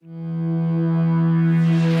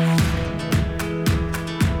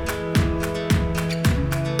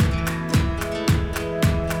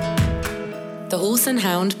and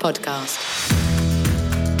Hound Podcast.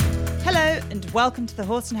 Hello and welcome to the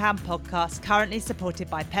Horse and Hound Podcast, currently supported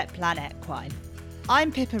by Petplan Equine. I'm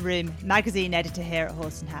Pippa, Roome, magazine editor here at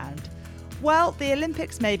Horse and Hound. Well, the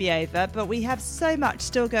Olympics may be over, but we have so much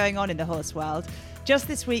still going on in the horse world. Just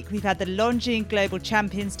this week, we've had the Longines Global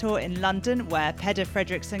Champions Tour in London, where Peder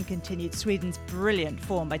Fredriksson continued Sweden's brilliant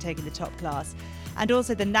form by taking the top class. And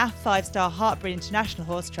also the NAF 5-star Hartbury International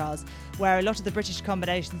Horse Trials, where a lot of the British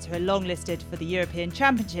combinations who are longlisted for the European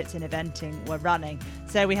Championships in eventing were running.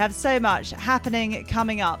 So we have so much happening,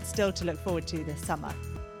 coming up, still to look forward to this summer.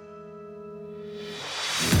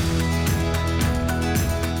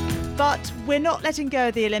 But we're not letting go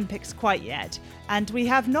of the Olympics quite yet, and we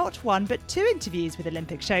have not one but two interviews with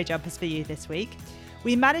Olympic show jumpers for you this week.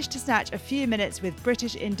 We managed to snatch a few minutes with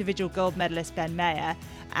British individual gold medalist Ben Maher,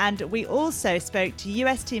 and we also spoke to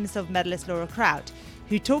US team silver medalist Laura Kraut,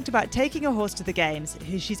 who talked about taking a horse to the Games,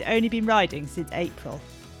 who she's only been riding since April.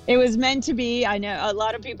 It was meant to be. I know a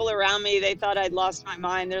lot of people around me, they thought I'd lost my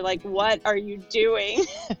mind. They're like, what are you doing?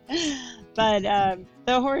 But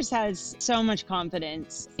the horse has so much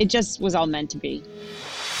confidence. It just was all meant to be.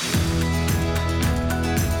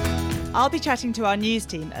 I'll be chatting to our news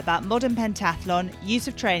team about modern pentathlon, use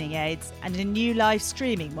of training aids, and a new live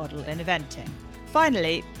streaming model in eventing.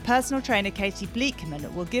 Finally, personal trainer Katie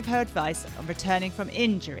Bleekman will give her advice on returning from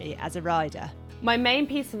injury as a rider. My main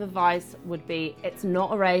piece of advice would be, it's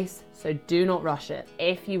not a race, so do not rush it.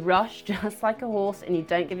 If you rush just like a horse and you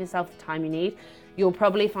don't give yourself the time you need, you'll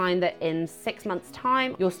probably find that in 6 months'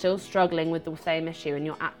 time, you're still struggling with the same issue and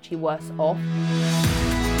you're actually worse off.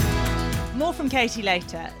 More from Katie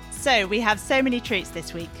later. So we have so many treats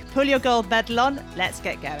this week. Pull your gold medal on, let's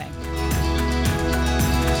get going.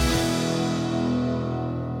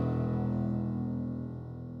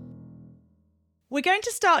 We're going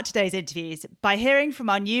to start today's interviews by hearing from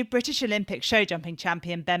our new British Olympic show jumping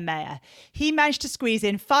champion, Ben Maher. He managed to squeeze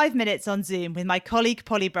in 5 minutes on Zoom with my colleague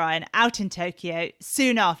Polly Bryan out in Tokyo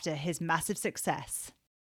soon after his massive success.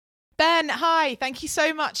 Ben, hi. Thank you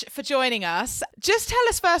so much for joining us. Just tell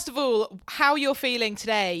us, first of all, how you're feeling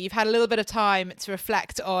today. You've had a little bit of time to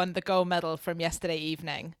reflect on the gold medal from yesterday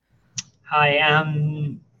evening. Hi.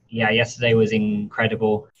 Yesterday was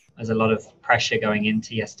incredible. There's a lot of pressure going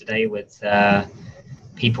into yesterday with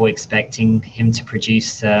people expecting him to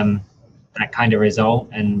produce that kind of result.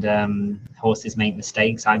 And horses make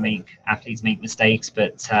mistakes. Athletes make mistakes,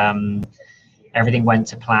 but everything went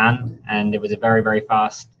to plan. And it was a very, very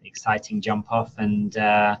fast, exciting jump off. And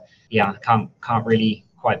can't really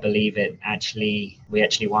quite believe it. We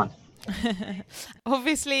actually won.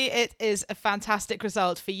 Obviously, it is a fantastic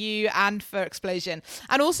result for you and for Explosion,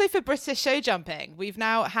 and also for British show jumping. We've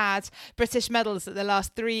now had British medals at the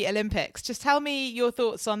last 3 Olympics. Just tell me your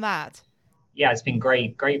thoughts on that. Yeah, it's been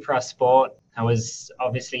great for our sport. I was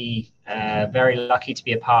obviously very lucky to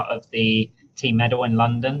be a part of the team medal in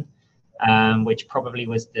London, which probably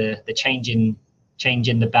was the change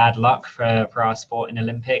in the bad luck for our sport in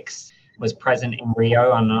Olympics. Was present in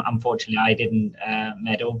Rio, and unfortunately I didn't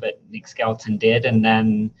medal, but Nick Skelton did. And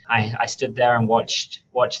then I stood there and watched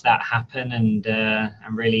that happen, and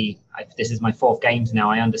this is my 4th Games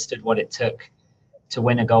now. I understood what it took to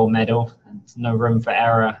win a gold medal. There's no room for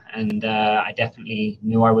error, and I definitely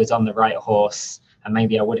knew I was on the right horse, and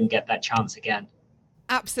maybe I wouldn't get that chance again.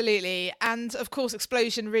 Absolutely. And of course,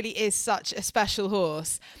 Explosion really is such a special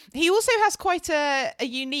horse. He also has quite a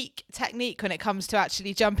unique technique when it comes to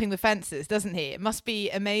actually jumping the fences, doesn't he? It must be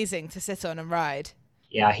amazing to sit on and ride.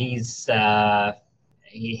 Yeah, he's not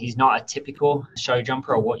a typical show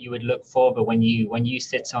jumper or what you would look for, but when you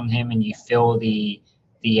sit on him and you feel the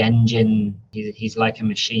engine, he's like a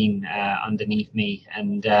machine underneath me,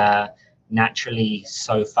 and naturally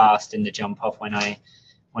so fast in the jump off.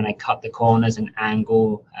 When I cut the corners and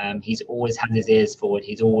angle, he's always had his ears forward.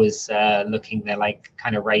 He's always looking, they're like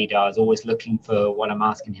kind of radars, always looking for what I'm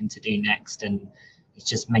asking him to do next. And it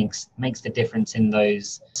just makes the difference in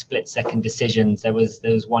those split-second decisions. There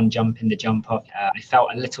was one jump in the jump off. I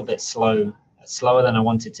felt a little bit slower than I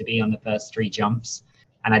wanted to be on the first 3 jumps.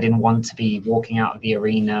 And I didn't want to be walking out of the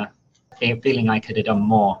arena feeling I could have done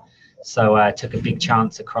more. So I took a big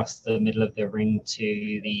chance across the middle of the ring to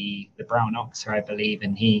the brown oxer, I believe,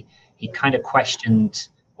 and he kind of questioned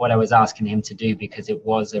what I was asking him to do because it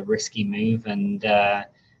was a risky move, and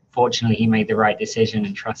fortunately he made the right decision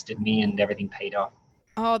and trusted me, and everything paid off.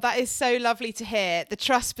 Oh, that is so lovely to hear. The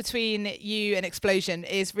trust between you and Explosion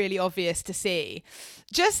is really obvious to see.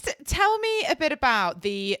 Just tell me a bit about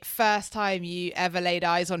the first time you ever laid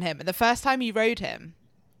eyes on him and the first time you rode him.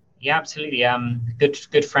 Yeah, absolutely.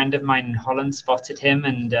 Good friend of mine in Holland spotted him,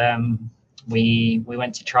 and we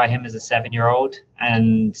went to try him as a 7-year-old,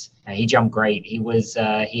 and he jumped great.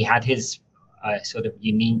 He had his sort of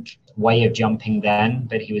unique way of jumping then,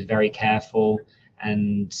 but he was very careful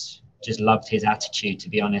and just loved his attitude, to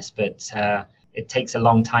be honest. But it takes a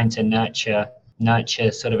long time to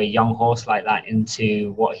nurture sort of a young horse like that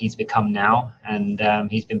into what he's become now. And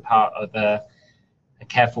he's been part of a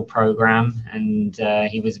careful program, and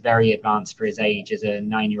he was very advanced for his age. As a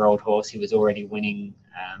 9-year-old horse, he was already winning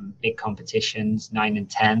big competitions, 9 and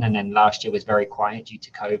 10, and then last year was very quiet due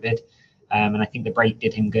to COVID. And I think the break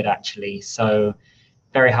did him good, actually. So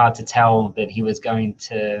very hard to tell that he was going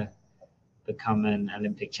to become an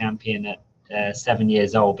Olympic champion at 7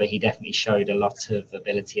 years old, but he definitely showed a lot of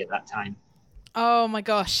ability at that time. Oh my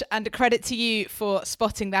gosh. And a credit to you for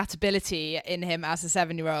spotting that ability in him as a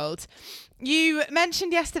 7-year-old. You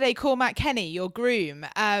mentioned yesterday Cormac Kenny, your groom.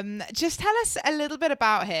 Just tell us a little bit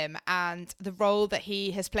about him and the role that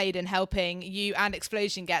he has played in helping you and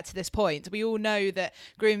Explosion get to this point. We all know that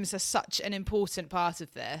grooms are such an important part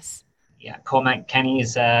of this. Yeah, Cormac Kenny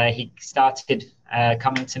he started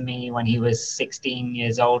coming to me when he was 16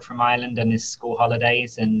 years old from Ireland on his school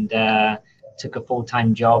holidays, and took a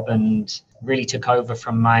full-time job and really took over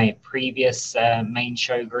from my previous main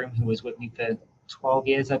show groom, who was with me for 12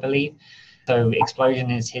 years, I believe. So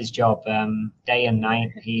Explosion is his job, day and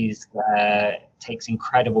night. He's takes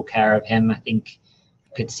incredible care of him. I think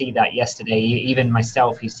you could see that yesterday. Even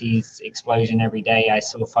myself, who sees Explosion every day, I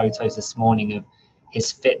saw photos this morning of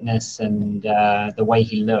his fitness and the way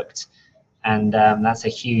he looked. And that's a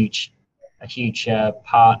huge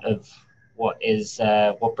part of what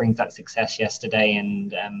brings that success yesterday.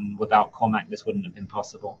 And without Cormac, this wouldn't have been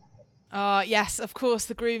possible. Yes, of course,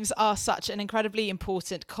 the grooms are such an incredibly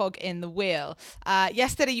important cog in the wheel.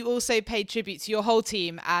 Yesterday, you also paid tribute to your whole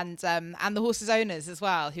team and the horses' owners as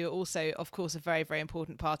well, who are also, of course, a very, very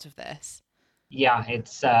important part of this. Yeah,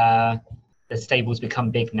 it's the stable's become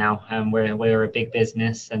big now. We're a big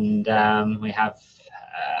business, and we have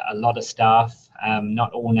a lot of staff,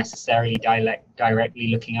 not all necessarily directly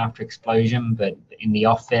looking after Explosion, but in the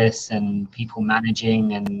office and people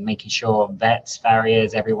managing and making sure vets,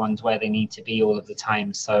 farriers, everyone's where they need to be all of the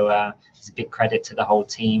time. So it's a big credit to the whole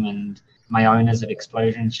team, and my owners of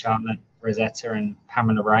Explosion, Charlotte, Rosetta and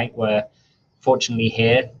Pamela Wright, were fortunately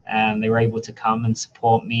here, and they were able to come and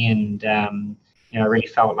support me, and I really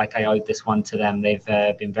felt like I owed this one to them. They've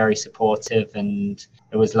been very supportive, and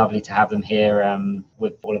it was lovely to have them here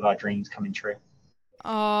with all of our dreams coming true.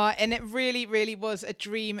 And it really, really was a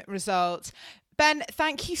dream result. Ben,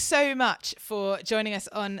 thank you so much for joining us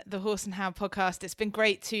on the Horse and Hound podcast. It's been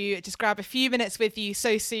great to just grab a few minutes with you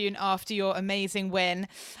so soon after your amazing win.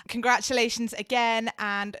 Congratulations again,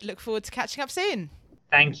 and look forward to catching up soon.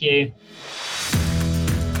 Thank you.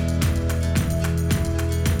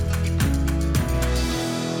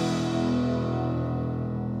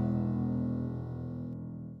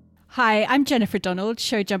 Hi, I'm Jennifer Donald,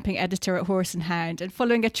 show jumping editor at Horse and Hound, and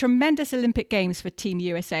following a tremendous Olympic Games for Team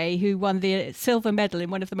USA, who won the silver medal in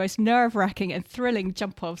one of the most nerve-wracking and thrilling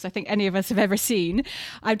jump-offs I think any of us have ever seen,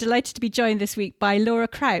 I'm delighted to be joined this week by Laura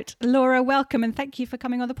Kraut. Laura, welcome, and thank you for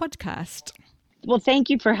coming on the podcast. Well, thank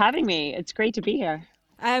you for having me. It's great to be here.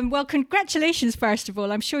 Well, congratulations, first of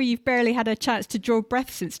all. I'm sure you've barely had a chance to draw breath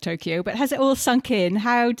since Tokyo, but has it all sunk in?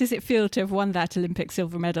 How does it feel to have won that Olympic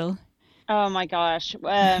silver medal? Oh my gosh.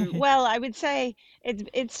 Well, I would say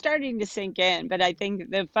it's starting to sink in, but I think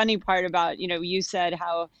the funny part about, you said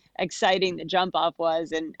how exciting the jump off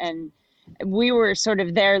was, and we were sort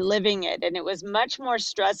of there living it, and it was much more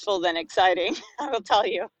stressful than exciting, I will tell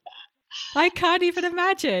you. I can't even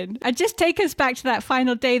imagine. And just take us back to that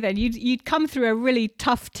final day then. You'd come through a really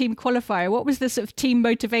tough team qualifier. What was the sort of team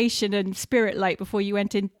motivation and spirit like before you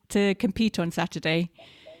went in to compete on Saturday?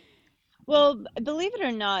 Well, believe it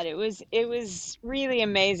or not, it was really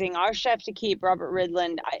amazing. Our chef to keep, Robert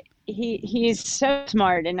Ridland, he's so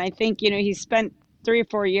smart, and I think he spent 3 or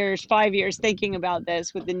 4 years, 5 years thinking about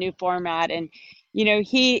this with the new format, and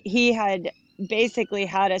he had basically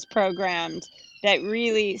had us programmed that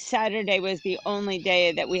really Saturday was the only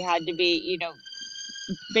day that we had to be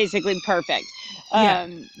basically perfect. Yeah.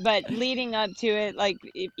 But leading up to it, like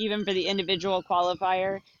even for the individual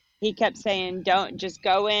qualifier, he kept saying, don't just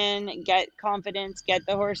go in, get confidence, get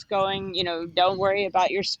the horse going, don't worry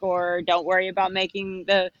about your score, don't worry about making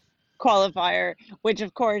the qualifier, which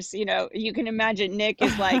of course, you can imagine Nick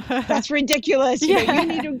is like, that's ridiculous. You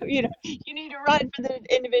need to run for the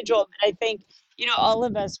individual. But I think, all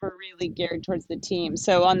of us were really geared towards the team.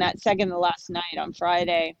 So on that second to last night on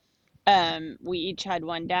Friday, we each had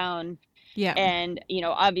one down. Yeah. And,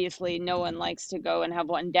 obviously no one likes to go and have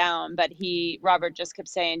one down, but Robert just kept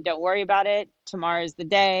saying, don't worry about it. Tomorrow's the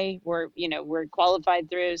day. We're qualified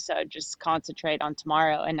through. So just concentrate on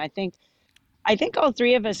tomorrow. And I think all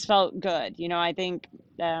three of us felt good. I think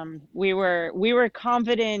we were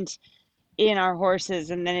confident in our horses,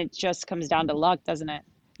 and then it just comes down to luck, doesn't it?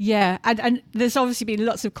 Yeah, and there's obviously been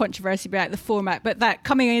lots of controversy about the format, but that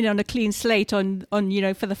coming in on a clean slate on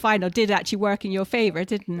for the final did actually work in your favour,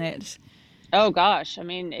 didn't it? Oh gosh, I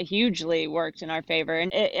mean, it hugely worked in our favor,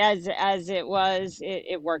 and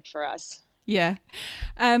it worked for us. Yeah,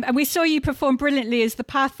 and we saw you perform brilliantly as the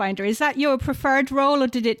Pathfinder. Is that your preferred role, or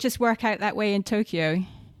did it just work out that way in Tokyo?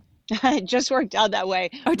 It just worked out that way.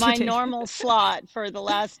 Oh, my normal slot for the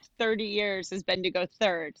last 30 years has been to go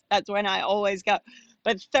third. That's when I always go.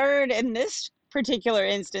 But third in this particular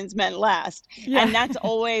instance meant last. Yeah. And that's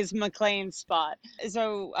always McLean's spot.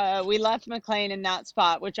 So we left McLean in that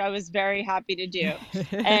spot, which I was very happy to do.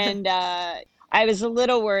 And I was a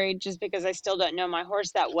little worried just because I still don't know my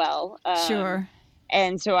horse that well. Sure.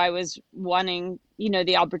 And so I was wanting,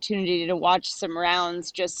 the opportunity to watch some rounds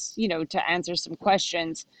just, to answer some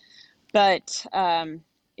questions. But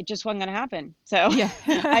it just wasn't going to happen. So yeah.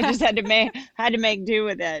 I just had to make do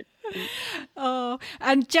with it. Oh,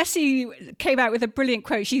 and Jessie came out with a brilliant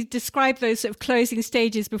quote. She described those sort of closing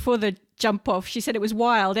stages before the jump off. She said it was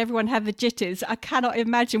wild. Everyone had the jitters. I cannot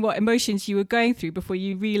imagine what emotions you were going through before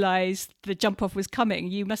you realised the jump off was coming.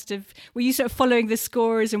 Were you sort of following the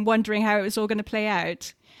scores and wondering how it was all going to play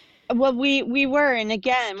out? Well, we were. And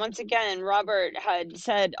once again, Robert had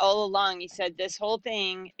said all along, he said, this whole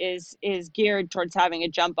thing is geared towards having a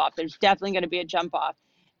jump off. There's definitely going to be a jump off.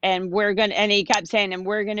 And he kept saying, and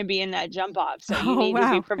we're going to be in that jump off. So you need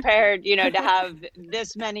to be prepared, to have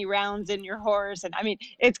this many rounds in your horse. And I mean,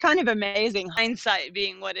 it's kind of amazing, hindsight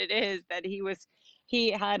being what it is, that he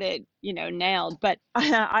had it, nailed. But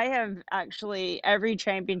I have actually, every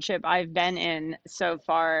championship I've been in so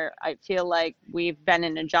far, I feel like we've been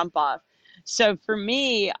in a jump off. So for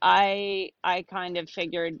me, I kind of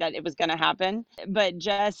figured that it was going to happen, but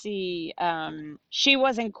Jessie, she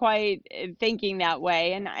wasn't quite thinking that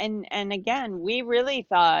way. And again, we really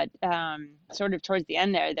thought, sort of towards the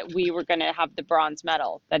end there, that we were going to have the bronze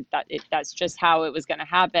medal, that's just how it was going to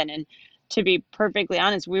happen. And to be perfectly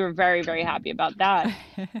honest, we were very, very happy about that.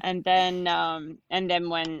 And then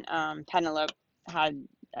when Penelope had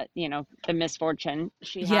the misfortune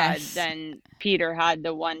she had, then Peter had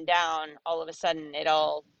the one down, all of a sudden it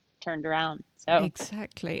all turned around. So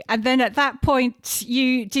exactly. And then at that point,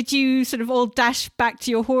 did you sort of all dash back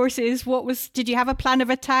to your horses? Did you have a plan of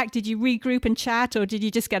attack? Did you regroup and chat, or did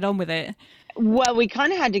you just get on with it? Well, we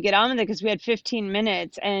kind of had to get on with it because we had 15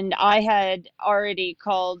 minutes, and I had already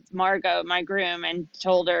called Margot, my groom, and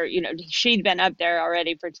told her, she'd been up there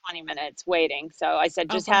already for 20 minutes waiting. So I said,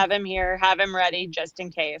 just have him here, have him ready just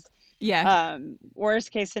in case. Yeah. Worst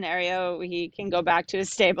case scenario, he can go back to his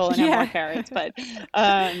stable and have more carrots. But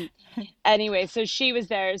anyway, so she was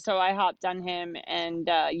there, so I hopped on him, and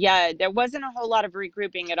there wasn't a whole lot of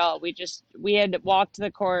regrouping at all. We had walked the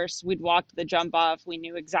course, we'd walked the jump off, we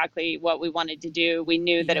knew exactly what we wanted to do. We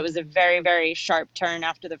knew that it was a very, very sharp turn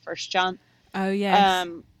after the first jump. Oh yes.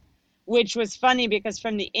 Which was funny because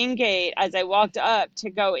from the in-gate, as I walked up to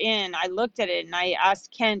go in, I looked at it and I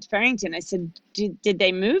asked Kent Farrington, I said, did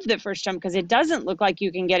they move the first jump? Because it doesn't look like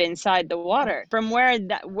you can get inside the water. From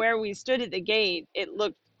where we stood at the gate, it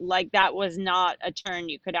looked like that was not a turn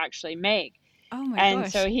you could actually make. Oh my gosh.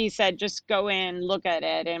 And so he said, just go in, look at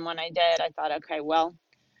it. And when I did, I thought, okay, well,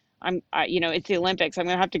 it's the Olympics. I'm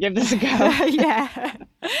going to have to give this a go. Yeah.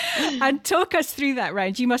 And talk us through that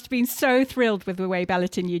round. You must have been so thrilled with the way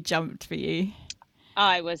Balatin jumped for you.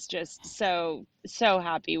 I was just so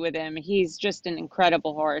happy with him. He's just an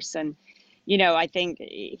incredible horse. And, I think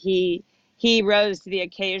he rose to the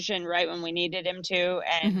occasion right when we needed him to.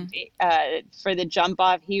 And for the jump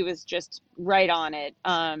off, he was just right on it.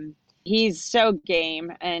 He's so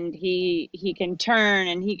game, and he can turn,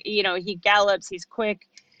 and he gallops, he's quick.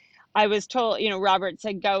 I was told, Robert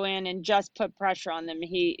said, go in and just put pressure on them.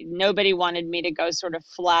 Nobody wanted me to go sort of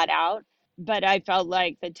flat out, but I felt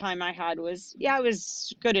like the time I had was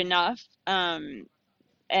good enough.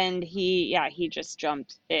 And he just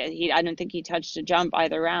jumped. I don't think he touched a jump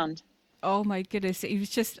either round. Oh my goodness. It was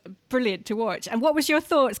just brilliant to watch. And what was your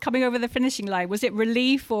thoughts coming over the finishing line? Was it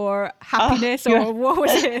relief or happiness or what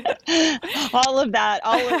was it? All of that.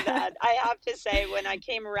 I have to say, when I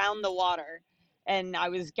came around the water, and I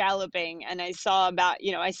was galloping, and I saw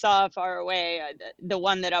far away the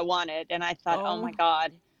one that I wanted, and I thought, oh my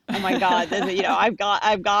God, I've got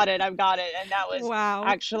it. And that was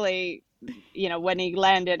actually when he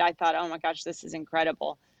landed, I thought, oh my gosh, this is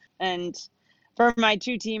incredible. And for my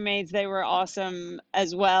two teammates, they were awesome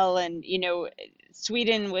as well. And,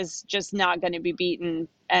 Sweden was just not going to be beaten,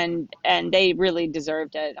 and they really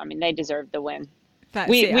deserved it. I mean, they deserved the win.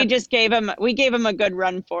 We just gave them a good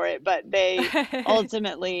run for it, but they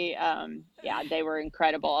ultimately, they were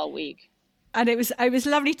incredible all week. And it was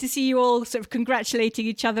lovely to see you all sort of congratulating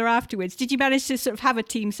each other afterwards. Did you manage to sort of have a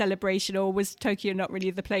team celebration, or was Tokyo not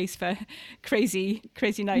really the place for crazy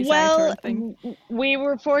nights out or anything? We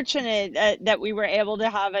were fortunate that we were able to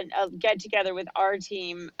have a get together with our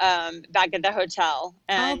team back at the hotel.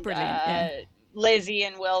 And brilliant. Lizzie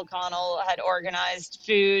and Will Connell had organized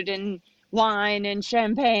food and wine and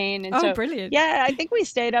champagne. And brilliant. Yeah, I think we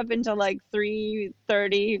stayed up until like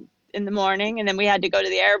 3:30 in the morning, and then we had to go to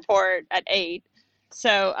the airport at 8.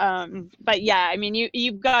 So, but yeah, I mean,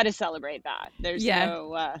 you've got to celebrate that. There's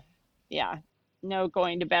no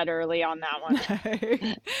going to bed early on that one.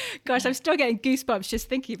 No. Gosh, I'm still getting goosebumps just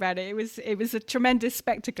thinking about it. It was a tremendous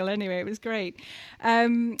spectacle anyway. It was great.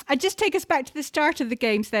 And just take us back to the start of the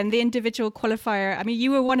games then, the individual qualifier. I mean,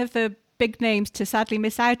 you were one of the big names to sadly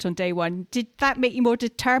miss out on day one. Did that make you more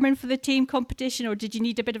determined for the team competition, or did you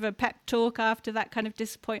need a bit of a pep talk after that kind of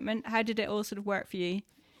disappointment? How did it all sort of work for you?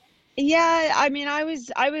 Yeah, I mean, I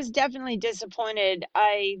was definitely disappointed.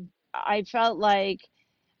 I felt like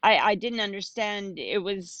I didn't understand.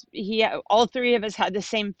 All three of us had the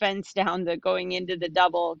same fence down going into the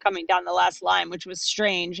double, coming down the last line, which was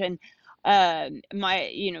strange. And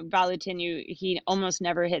Valentin, he almost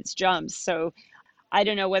never hits jumps, so I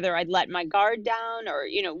don't know whether I'd let my guard down or,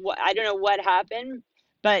 I don't know what happened,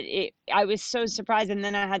 but I was so surprised. And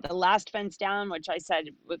then I had the last fence down, which I said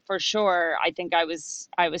for sure, I think I was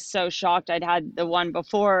so shocked. I'd had the one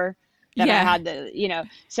before that I had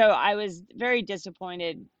so I was very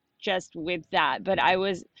disappointed just with that. But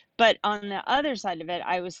on the other side of it,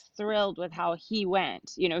 I was thrilled with how he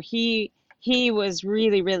went. He was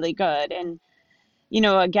really, really good. And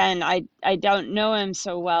again, I don't know him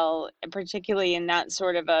so well, particularly in that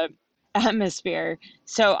sort of a atmosphere.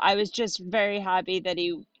 So I was just very happy that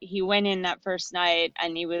he went in that first night,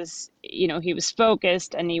 and he was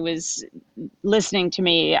focused, and he was listening to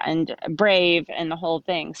me and brave and the whole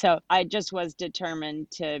thing. So I just was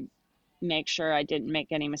determined to make sure I didn't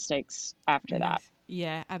make any mistakes after that.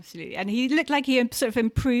 Yeah, absolutely. And he looked like he sort of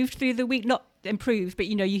improved through the week. Not improved, but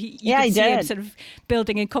you could see him sort of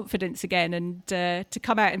building in confidence again. And to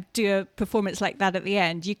come out and do a performance like that at the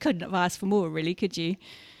end, you couldn't have asked for more, really, could you?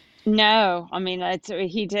 No, I mean,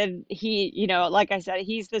 he did. Like I said,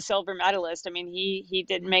 he's the silver medalist. I mean, he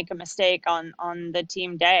didn't make a mistake on the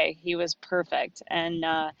team day. He was perfect. And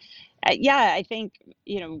I think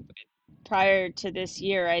prior to this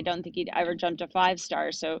year, I don't think he'd ever jumped a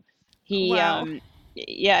 5-star. So he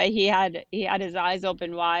he had his eyes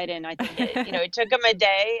open wide, and I think it took him a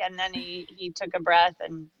day, and then he took a breath,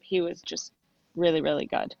 and he was just really, really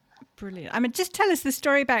good. Brilliant. I mean, just tell us the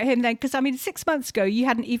story about him then, because I mean, 6 months ago you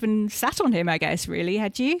hadn't even sat on him, I guess, really,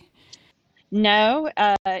 had you? No,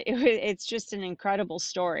 it's just an incredible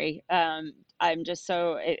story. I'm just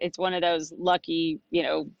it's one of those lucky,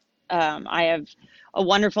 I have a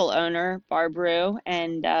wonderful owner, Barb Roome,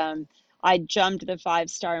 and I jumped the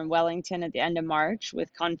 5-star in Wellington at the end of March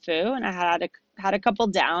with Kung Fu, and I had a couple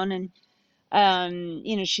down, and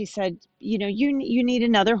she said, you need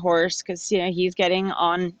another horse because he's getting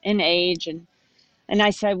on in age, and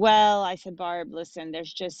I said, Barb, listen,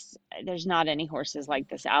 there's not any horses like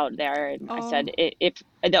this out there, and I said, if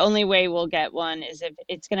the only way we'll get one is if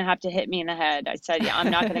it's going to have to hit me in the head. I said,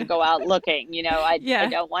 I'm not going to go out looking, I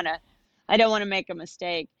don't want to make a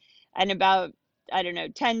mistake. And about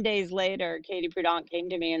 10 days later, Katie Bleekman came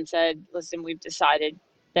to me and said, listen, we've decided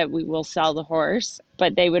that we will sell the horse,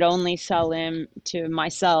 but they would only sell him to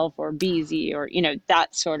myself or Beezy or,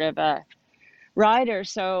 that sort of a rider.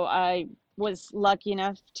 So I was lucky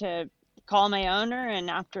enough to call my owner, and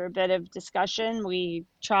after a bit of discussion, we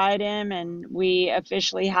tried him, and we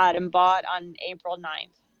officially had him bought on April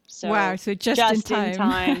 9th. So wow, so just in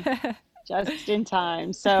time. Just in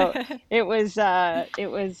time. So it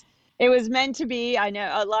was meant to be. I know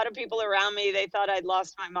a lot of people around me, they thought I'd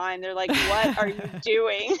lost my mind. They're like, what are you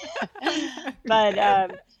doing?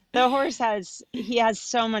 But the horse has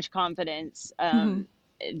so much confidence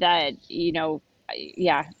that,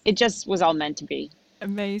 it just was all meant to be.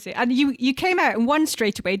 Amazing. And you came out and won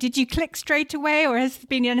straight away. Did you click straight away, or has there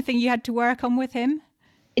been anything you had to work on with him?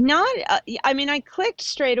 I clicked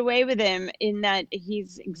straight away with him in that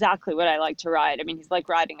he's exactly what I like to ride. I mean, he's like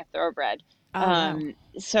riding a thoroughbred. Wow.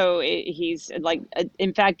 So he's like,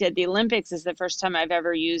 in fact, at the Olympics is the first time I've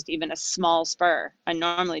ever used even a small spur. I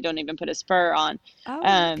normally don't even put a spur on.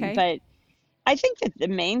 Okay. But I think that the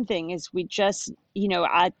main thing is we just,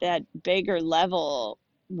 at that bigger level,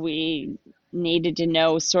 we needed to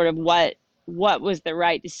know sort of what was the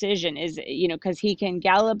right decision. Is, because he can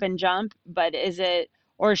gallop and jump, but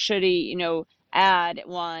or should he, add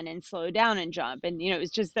one and slow down and jump? And,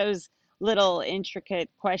 it's just those little intricate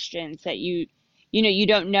questions that you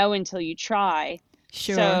don't know until you try.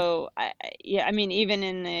 Sure. So I mean, even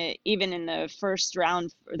in the first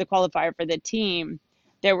round, the qualifier for the team,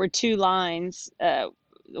 there were two lines, the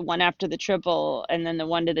one after the triple and then the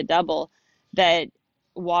one to the double, that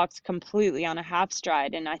walked completely on a half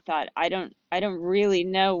stride, and I thought, I don't really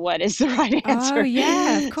know what is the right answer. Oh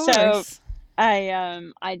yeah, of course. So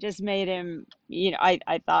I just made him,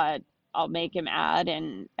 I thought I'll make him add,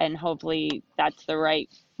 and hopefully that's the right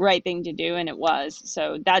thing to do, and it was.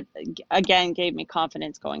 So that again gave me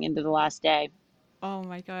confidence going into the last day. Oh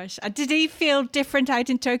my gosh. Did he feel different out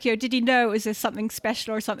in Tokyo? Did he know, is there something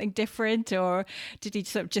special or something different, or did he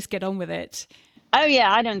sort of just get on with it? Oh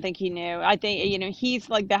yeah, I don't think he knew. I think, he's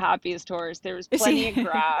like the happiest horse. There was plenty of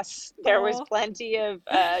grass. There was plenty of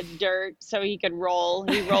dirt, so he could roll.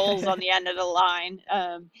 He rolls on the end of the line.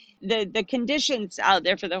 The conditions out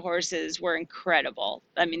there for the horses were incredible.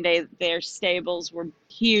 I mean, their stables were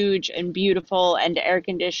huge and beautiful and air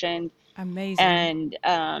conditioned. Amazing.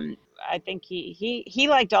 And I think he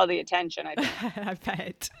liked all the attention, I think. I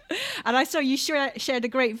bet. And I saw you shared a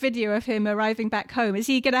great video of him arriving back home. Is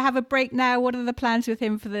he going to have a break now? What are the plans with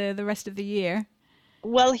him for the rest of the year?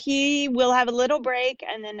 Well, he will have a little break,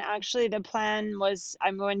 and then actually the plan was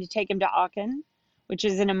I'm going to take him to Aachen, which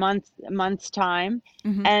is in a month's time,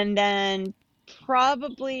 and then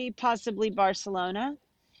possibly Barcelona.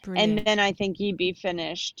 Brilliant. And then I think he'd be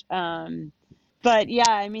finished. But yeah,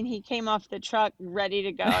 I mean, he came off the truck ready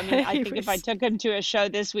to go. I mean, I think if I took him to a show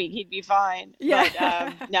this week, he'd be fine.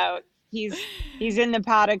 Yeah. But no, he's in the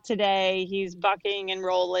paddock today. He's bucking and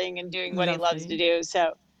rolling and doing what he loves to do.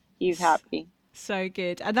 So he's happy. So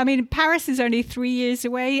good. And I mean, Paris is only 3 years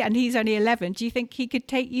away and he's only 11. Do you think he could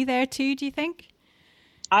take you there too, do you think?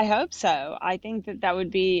 I hope so. I think that would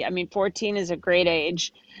be, 14 is a great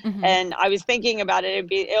age. And I was thinking about it.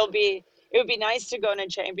 It would be nice to go in a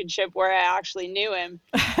championship where I actually knew him.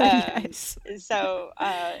 Yes. So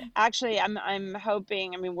actually, I'm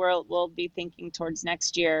hoping. We'll be thinking towards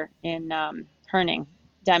next year in Herning,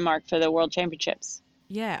 Denmark, for the World Championships.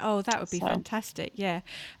 Yeah. Oh, that would be fantastic. Yeah.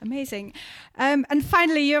 Amazing. And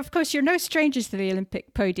finally, you're no strangers to the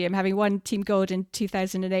Olympic podium, having won Team Gold in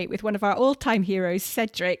 2008 with one of our all-time heroes,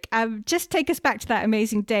 Cedric. Just take us back to that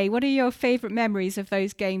amazing day. What are your favorite memories of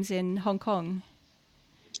those games in Hong Kong?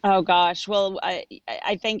 Oh gosh. Well,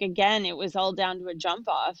 I think again, it was all down to a jump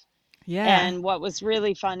off. Yeah. And what was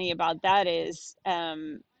really funny about that is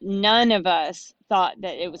none of us thought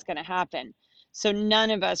that it was going to happen. So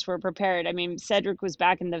none of us were prepared. I mean, Cedric was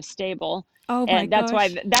back in the stable. Oh my and that's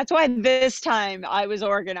why this time I was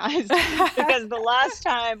organized, because the last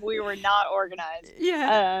time we were not organized.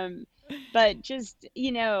 Yeah. But just,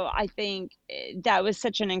 I think that was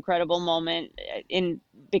such an incredible moment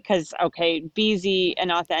because Beezy and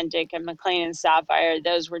Authentic and McLean and Sapphire,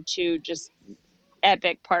 those were two just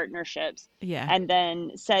epic partnerships. Yeah. And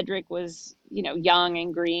then Cedric was, young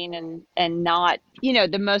and green and not,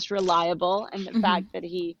 the most reliable. And the fact that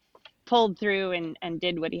he pulled through and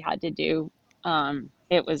did what he had to do,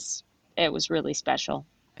 it was really special.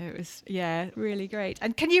 It was, really great.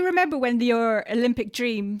 And can you remember when your Olympic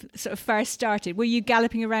dream sort of first started? Were you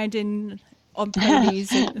galloping around on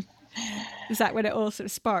ponies? Is that when it all sort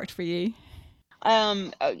of sparked for you?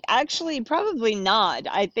 Actually, probably not.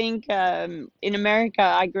 I think in America,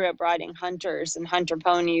 I grew up riding hunters and hunter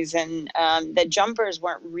ponies, and the jumpers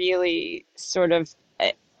weren't really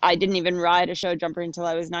I didn't even ride a show jumper until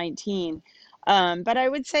I was 19. But I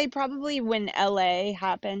would say probably when LA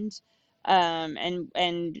happened, and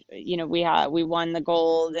we won the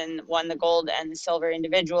gold and the silver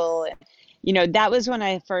individual, and that was when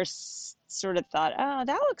I first sort of thought, oh,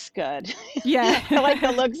 that looks good. Yeah. I like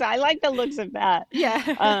the looks of that.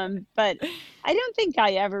 Yeah. But I don't think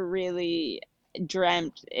I ever really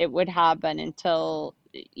dreamt it would happen until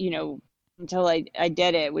I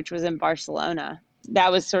did it, which was in Barcelona.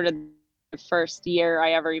 That was sort of the first year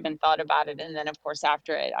I ever even thought about it. And then of course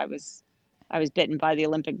after it, I was I was bitten by the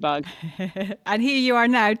Olympic bug. And here you are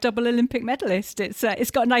now, double Olympic medalist.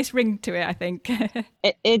 It's got a nice ring to it, I think.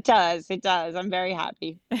 It does. I'm very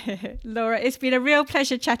happy. Laura, it's been a real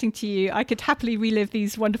pleasure chatting to you. I could happily relive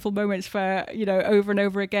these wonderful moments for, over and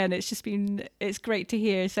over again. It's great to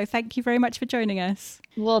hear. So thank you very much for joining us.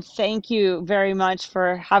 Well, thank you very much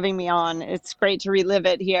for having me on. It's great to relive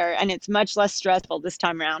it here, and it's much less stressful this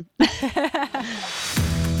time around.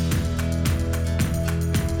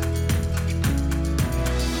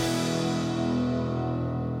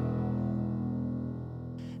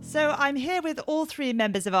 So I'm here with all three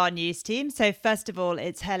members of our news team. So first of all,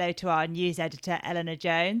 it's hello to our news editor, Eleanor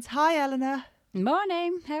Jones. Hi, Eleanor.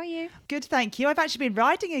 Morning. How are you? Good, thank you. I've actually been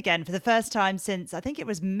riding again for the first time since, I think it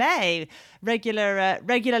was May. Regular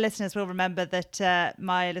listeners will remember that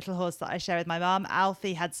my little horse that I share with my mum,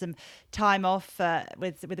 Alfie, had some time off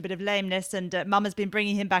with a bit of lameness, and mum has been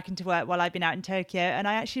bringing him back into work while I've been out in Tokyo, and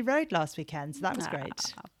I actually rode last weekend, so that was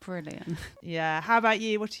great. Brilliant. Yeah. How about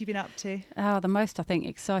you? What have you been up to? The most, I think,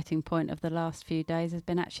 exciting point of the last few days has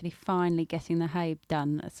been actually finally getting the hay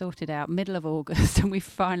done, sorted out, middle of August, and we've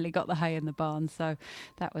finally got the hay in the barn. So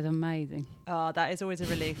that was amazing. Oh, that is always a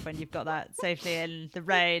relief when you've got that safely in the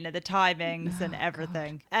rain and the timings and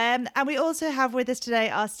everything. And we also have with us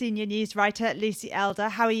today our senior news writer, Lucy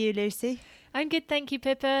Elderand. How are you, Lucy? I'm good, thank you,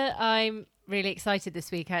 Pippa. I'm really excited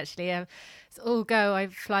this week, actually. It's all go. I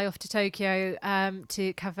fly off to Tokyo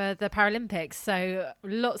to cover the Paralympics. So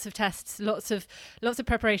lots of tests, lots of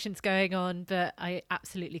preparations going on, but I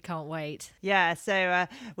absolutely can't wait. Yeah, so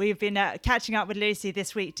we've been catching up with Lucy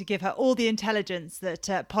this week to give her all the intelligence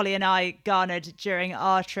that Polly and I garnered during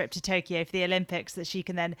our trip to Tokyo for the Olympics that she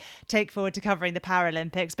can then take forward to covering the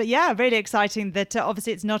Paralympics. But yeah, really exciting that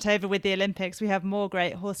obviously it's not over with the Olympics. We have more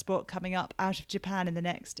great horse sport coming up out of Japan in the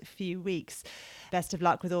next few weeks. Best of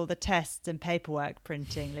luck with all the tests and paperwork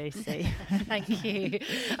printing, Lucy. Thank you.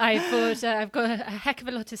 I thought I've got a heck of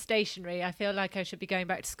a lot of stationery. I feel like I should be going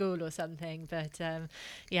back to school or something, but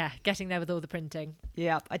getting there with all the printing.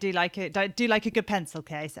 Yeah, I do like it. I do like a good pencil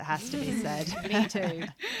case, it has to be said. Me too.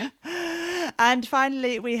 And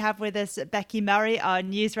finally, we have with us Becky Murray, our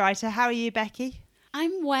news writer. How are you, Becky?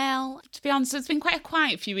 I'm well. To be honest, it's been quite a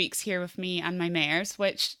quiet few weeks here with me and my mares,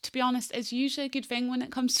 which, to be honest, is usually a good thing when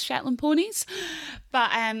it comes to Shetland ponies. But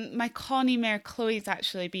my Connie mare Chloe's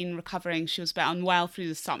actually been recovering. She was a bit unwell through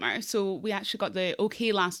the summer, so we actually got the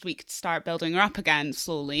okay last week to start building her up again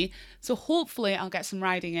slowly. So hopefully I'll get some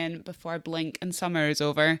riding in before I blink and summer is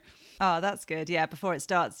over. Oh, that's good. Yeah, before it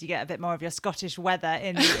starts, you get a bit more of your Scottish weather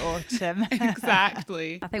in the autumn.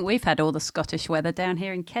 Exactly. I think we've had all the Scottish weather down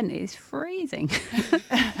here in Kent. It's freezing.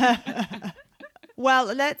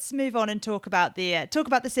 Well, let's move on and talk about the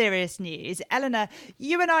serious news. Eleanor,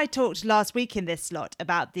 you and I talked last week in this slot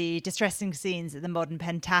about the distressing scenes at the modern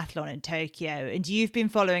pentathlon in Tokyo, and you've been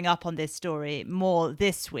following up on this story more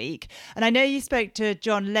this week. And I know you spoke to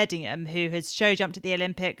John Ledingham, who has show jumped at the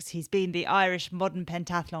Olympics. He's been the Irish modern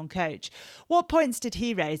pentathlon coach. What points did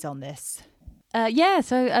he raise on this?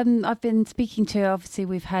 So I've been speaking to, obviously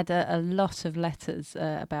we've had a lot of letters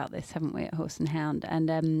about this, haven't we, at Horse and Hound? And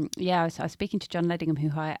I was speaking to John Ledingham,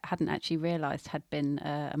 who I hadn't actually realised had been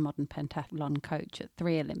a modern pentathlon coach at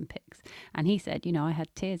 3 Olympics. And he said, I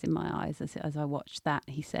had tears in my eyes as I watched that,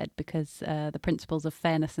 he said, because the principles of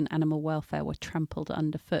fairness and animal welfare were trampled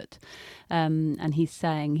underfoot. And he's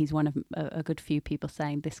saying, he's one of a good few people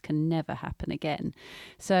saying this can never happen again.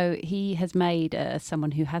 So he has made,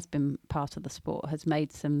 someone who has been part of the sport, has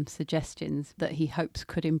made some suggestions that he hopes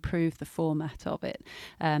could improve the format of it.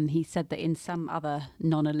 He said that in some other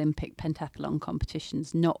non-Olympic pentathlon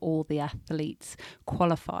competitions, not all the athletes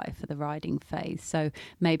qualify for the riding phase. So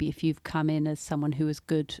maybe if you've come in as someone who is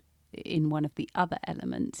good in one of the other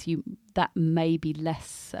elements, that may be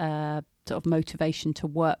less sort of motivation to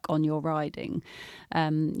work on your riding.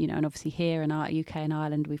 And obviously here in our UK and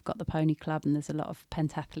Ireland, we've got the Pony Club, and there's a lot of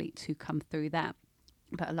pentathletes who come through that.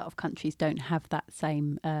 But a lot of countries don't have that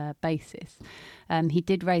same basis. He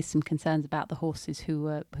did raise some concerns about the horses who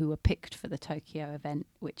were picked for the Tokyo event,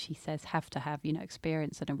 which he says have to have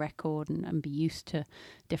experience and a record and be used to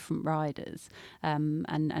different riders.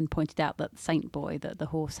 And pointed out that Saint Boy, that the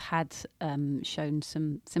horse had shown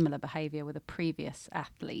some similar behaviour with a previous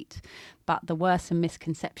athlete, but there were some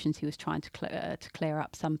misconceptions he was trying to clear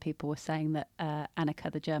up. Some people were saying that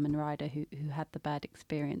Annika, the German rider who had the bad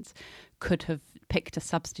experience, could have picked a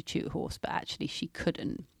substitute horse, but actually she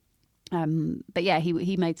couldn't. But yeah,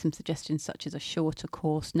 he made some suggestions such as a shorter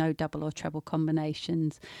course, no double or treble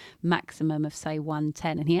combinations, maximum of say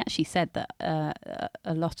 110. And he actually said that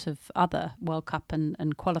a lot of other World Cup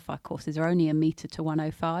and qualify courses are only 1 metre to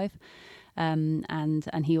 105.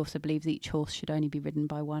 and he also believes each horse should only be ridden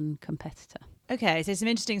by one competitor. Okay, so some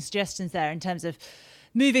interesting suggestions there in terms of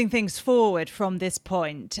moving things forward from this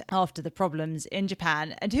point after the problems in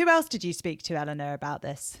Japan. And who else did you speak to, Eleanor, about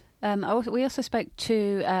this? We also spoke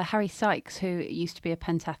to Harry Sykes, who used to be a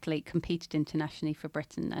pentathlete, competed internationally for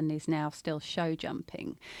Britain and is now still show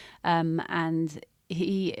jumping. And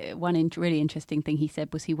one really interesting thing he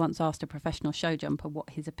said was he once asked a professional show jumper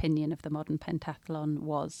what his opinion of the modern pentathlon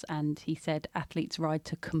was, and he said athletes ride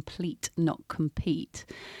to complete, not compete.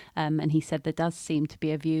 And he said there does seem to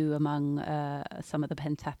be a view among some of the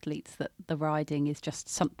pentathletes that the riding is just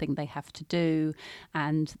something they have to do,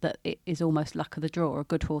 and that it is almost luck of the draw. A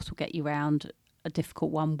good horse will get you round, a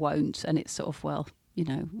difficult one won't, and it's sort of, well, you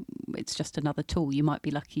know, it's just another tool. You might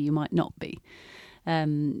be lucky, you might not be.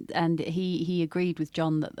 And he agreed with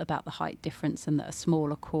John about the height difference and that a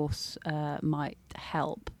smaller course might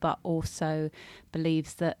help, but also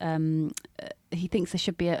believes that he thinks there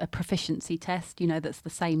should be a proficiency test, you know, that's the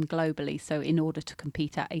same globally. So in order to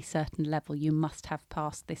compete at a certain level, you must have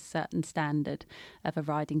passed this certain standard of a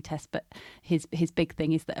riding test. But his big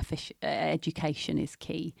thing is that education is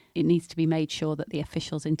key. It needs to be made sure that the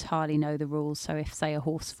officials entirely know the rules. So if, say, a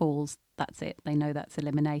horse falls, that's it. They know that's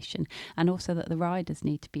elimination. And also that the riders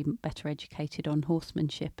need to be better educated on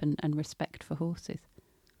horsemanship and respect for horses.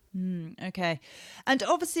 Okay. And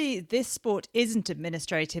obviously this sport isn't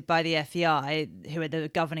administrated by the FEI, who are the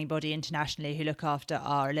governing body internationally who look after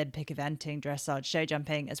our Olympic eventing, dressage, show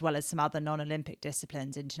jumping, as well as some other non-Olympic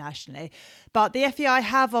disciplines internationally. But the FEI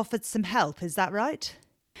have offered some help, is that right?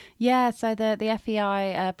 Yeah, so the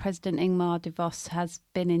FEI President Ingmar de Vos has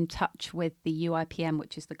been in touch with the UIPM,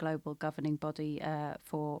 which is the global governing body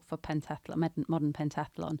for pentathlon, modern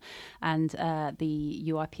pentathlon, and the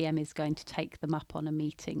UIPM is going to take them up on a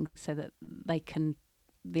meeting so that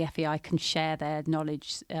the FEI can share their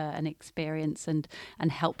knowledge and experience and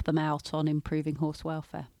help them out on improving horse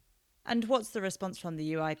welfare. And what's the response from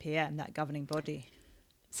the UIPM, that governing body?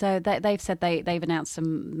 So they've said they've announced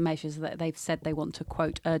some measures that they've said they want to,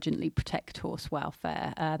 quote, urgently protect horse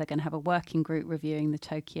welfare. They're going to have a working group reviewing the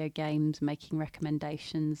Tokyo Games, making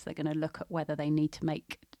recommendations. They're going to look at whether they need to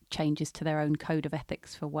make changes to their own code of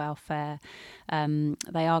ethics for welfare.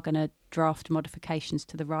 They are going to draft modifications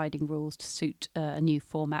to the riding rules to suit a new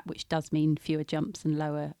format, which does mean fewer jumps and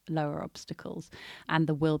lower obstacles. And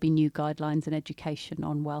there will be new guidelines and education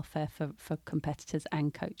on welfare for competitors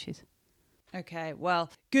and coaches. Okay, well,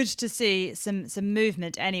 good to see some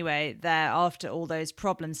movement anyway there after all those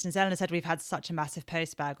problems. And as Eleanor said, we've had such a massive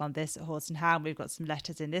postbag on this at Horse and Hound. We've got some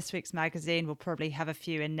letters in this week's magazine. We'll probably have a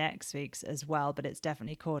few in next week's as well, but it's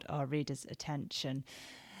definitely caught our readers' attention.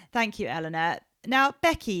 Thank you, Eleanor. Now,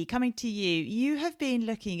 Becky, coming to you, you have been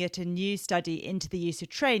looking at a new study into the use of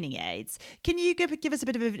training aids. Can you give us a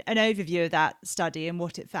bit of an overview of that study and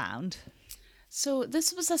what it found? So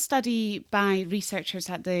this was a study by researchers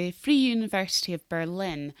at the Free University of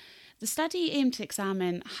Berlin. The study aimed to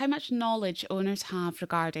examine how much knowledge owners have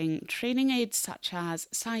regarding training aids such as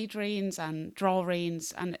side reins and draw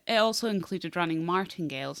reins, and it also included running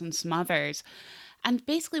martingales and some others, and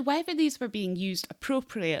basically whether these were being used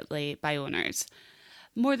appropriately by owners.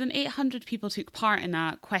 More than 800 people took part in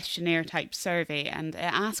a questionnaire type survey, and it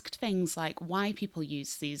asked things like why people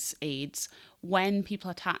use these aids, when people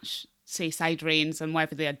attach say side reins and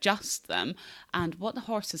whether they adjust them, and what the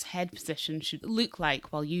horse's head position should look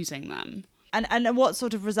like while using them. And what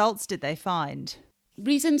sort of results did they find?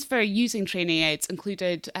 Reasons for using training aids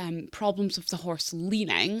included problems with the horse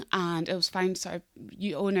leaning, and it was found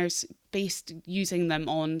owners based using them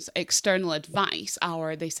on external advice,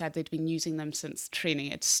 or they said they'd been using them since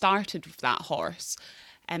training had started with that horse.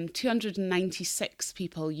 296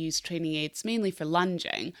 people used training aids mainly for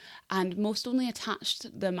lunging, and most only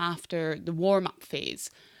attached them after the warm-up phase.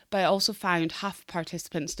 But I also found half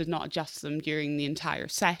participants did not adjust them during the entire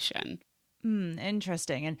session.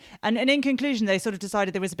 Interesting. And in conclusion, they sort of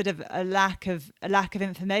decided there was a bit of a lack of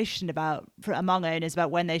information among owners about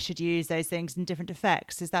when they should use those things and different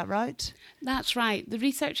effects. Is that right? That's right. The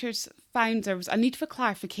researchers found there was a need for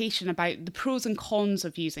clarification about the pros and cons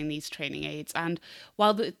of using these training aids. And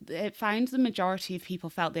while it found the majority of people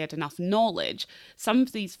felt they had enough knowledge, some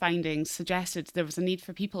of these findings suggested there was a need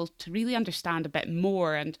for people to really understand a bit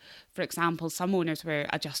more. And for example, some owners were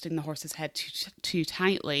adjusting the horse's head too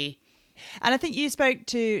tightly. And I think you spoke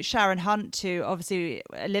to Sharon Hunt, who obviously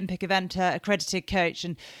Olympic eventer, accredited coach,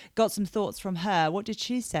 and got some thoughts from her. What did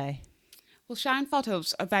she say? Well, Sharon thought it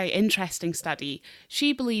was a very interesting study.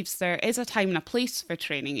 She believes there is a time and a place for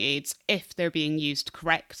training aids if they're being used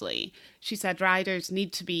correctly. She said riders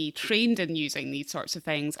need to be trained in using these sorts of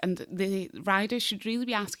things, and the riders should really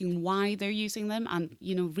be asking why they're using them and,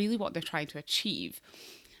 really what they're trying to achieve.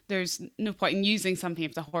 There's no point in using something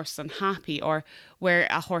if the horse is unhappy, or where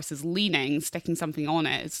a horse is leaning, sticking something on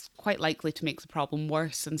it is quite likely to make the problem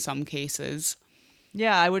worse in some cases.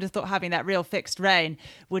 Yeah, I would have thought having that real fixed rein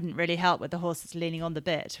wouldn't really help with the horse that's leaning on the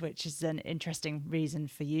bit, which is an interesting reason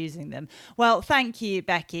for using them. Well, thank you,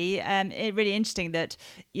 Becky. It's really interesting that,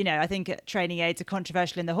 I think training aids are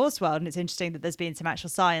controversial in the horse world, and it's interesting that there's been some actual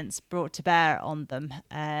science brought to bear on them,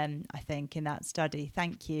 I think, in that study.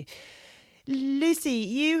 Thank you. Lucy,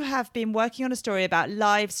 you have been working on a story about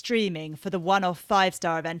live streaming for the one-off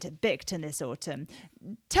 5-star event at Bicton this autumn.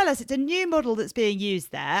 Tell us, it's a new model that's being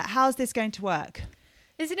used there. How's this going to work?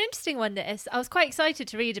 It's an interesting one, this. I was quite excited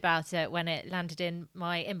to read about it when it landed in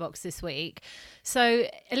my inbox this week. So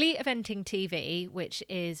Elite Eventing TV, which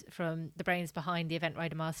is from the brains behind the Event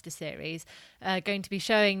Rider Master Series, going to be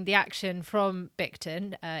showing the action from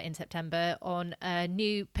Bicton in September on a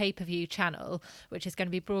new pay-per-view channel, which is going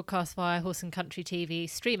to be broadcast via Horse and Country TV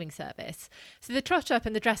streaming service. So the trot up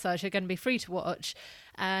and the dressage are going to be free to watch,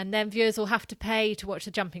 and then viewers will have to pay to watch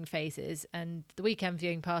the jumping phases, and the weekend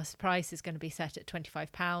viewing pass price is going to be set at £25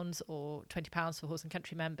 or £20 for Horse and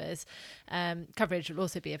Country members. Coverage will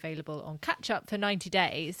also be available on catch up for 90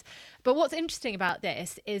 days. But what's interesting about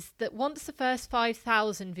this is that once the first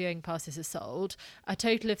 5,000 viewing passes are sold, a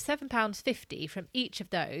total of £7.50 from each of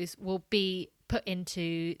those will be put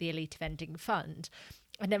into the Elite Eventing Fund.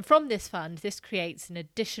 And then from this fund, this creates an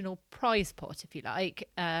additional prize pot, if you like,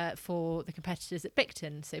 for the competitors at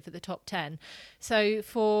Bicton, so for the top 10. So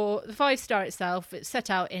for the 5-star itself, it's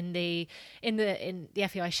set out in the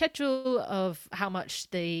FEI schedule of how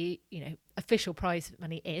much the official prize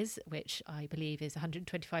money is, which I believe is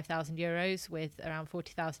 €125,000, with around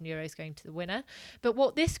 €40,000 going to the winner. But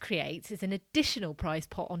what this creates is an additional prize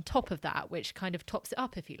pot on top of that, which kind of tops it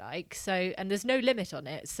up, if you like. So, and there's no limit on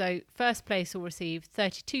it. So first place will receive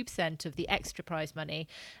 32% of the extra prize money,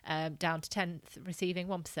 down to 10th receiving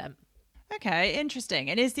 1%. Okay, interesting.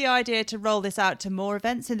 And is the idea to roll this out to more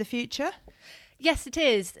events in the future? Yes, it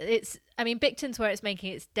is. Bicton's where it's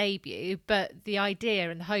making its debut, but the idea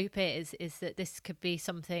and the hope is that this could be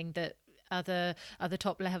something that other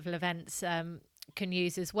top level events can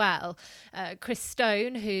use as well. Chris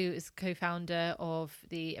Stone, who is co-founder of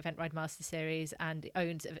the Event Rider Master Series and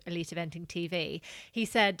owns Elite Eventing TV, he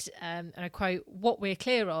said, and I quote, "What we're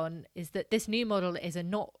clear on is that this new model is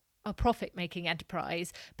not a profit-making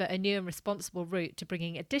enterprise, but a new and responsible route to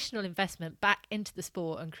bringing additional investment back into the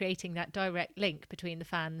sport and creating that direct link between the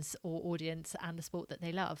fans or audience and the sport that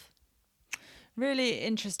they love." Really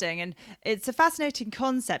interesting, and it's a fascinating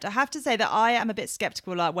concept. I have to say that I am a bit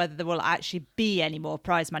sceptical about whether there will actually be any more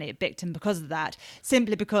prize money at Bicton because of that,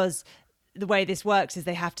 simply because the way this works is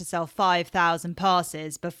they have to sell 5,000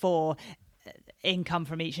 passes before income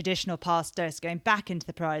from each additional pass goes going back into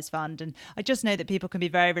the prize fund. And I just know that people can be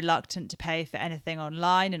very reluctant to pay for anything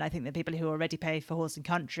online, and I think that people who already pay for Horse and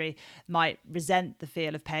Country might resent the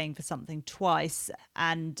feel of paying for something twice.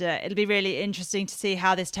 And it'll be really interesting to see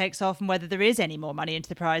how this takes off and whether there is any more money into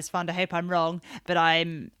the prize fund. I hope I'm wrong, but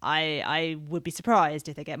I would be surprised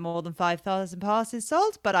if they get more than 5,000 passes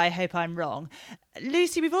sold, but I hope I'm wrong.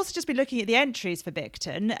 Lucy, we've also just been looking at the entries for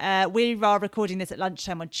Bicton. We are recording this at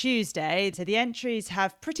lunchtime on Tuesday, so the entries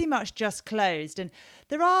have pretty much just closed, and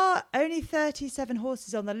there are only 37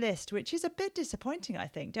 horses on the list, which is a bit disappointing, I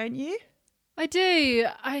think, don't you? I do.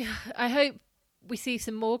 I hope we see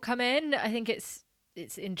some more come in. I think it's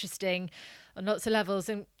interesting on lots of levels,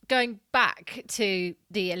 and going back to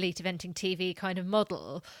the Elite Eventing TV kind of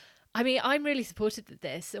model, I'm really supportive of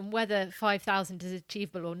this, and whether 5,000 is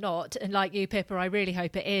achievable or not, and like you, Pippa, I really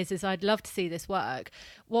hope it is I'd love to see this work.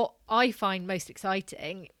 What I find most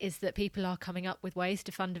exciting is that people are coming up with ways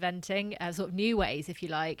to fund eventing, sort of new ways, if you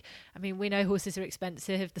like. We know horses are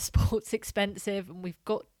expensive, the sport's expensive, and we've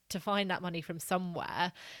got to find that money from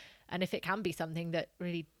somewhere. And if it can be something that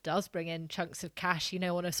really does bring in chunks of cash,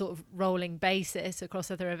 on a sort of rolling basis across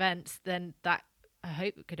other events, then that, I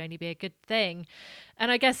hope, it could only be a good thing.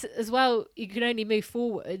 And I guess as well, you can only move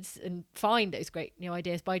forwards and find those great new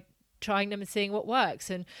ideas by trying them and seeing what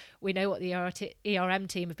works. And we know what the ERM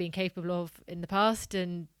team have been capable of in the past,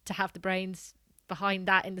 and to have the brains behind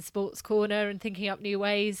that in the sports corner and thinking up new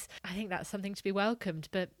ways, I think that's something to be welcomed.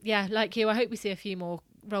 But yeah, like you, I hope we see a few more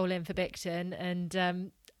roll in for Bicton,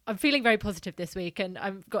 and I'm feeling very positive this week, and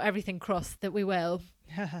I've got everything crossed that we will.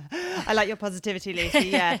 I like your positivity, Lucy.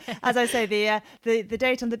 Yeah, as I say, the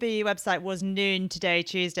date on the BU website was noon today,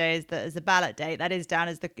 Tuesday, as the ballot date. That is down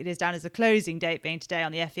as the closing date being today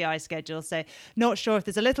on the FEI schedule. So not sure if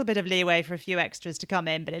there's a little bit of leeway for a few extras to come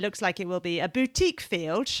in, but it looks like it will be a boutique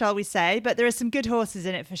field, shall we say? But there are some good horses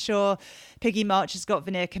in it for sure. Piggy March has got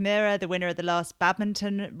Veneer Chimera, the winner of the last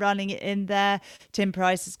badminton, running it in there. Tim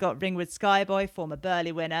Price has got Ringwood Skyboy, former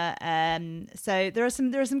Burghley winner. So there are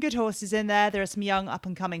some good horses in there. There are some young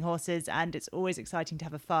up-and-coming horses, and it's always exciting to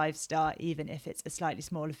have a 5-star, even if it's a slightly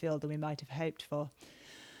smaller field than we might have hoped for.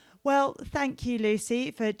 Well, thank you,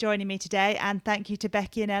 Lucy, for joining me today, and thank you to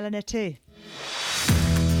Becky and Eleanor too.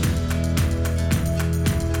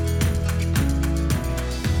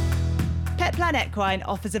 Petplan Equine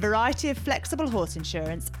offers a variety of flexible horse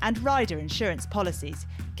insurance and rider insurance policies,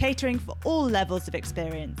 catering for all levels of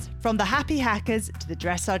experience, from the happy hackers to the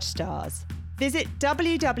dressage stars. Visit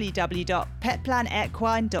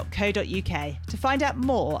www.petplanequine.co.uk to find out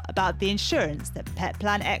more about the insurance that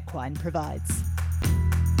Petplan Equine provides.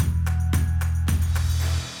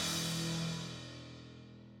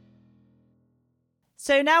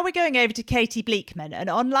 So now we're going over to Katie Bleekman, an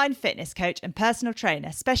online fitness coach and personal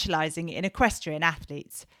trainer specialising in equestrian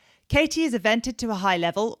athletes. Katie has evented to a high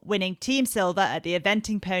level, winning Team Silver at the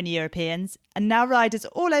Eventing Pony Europeans, and now riders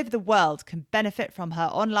all over the world can benefit from her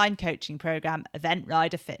online coaching programme, Event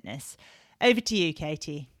Rider Fitness. Over to you,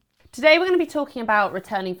 Katie. Today we're going to be talking about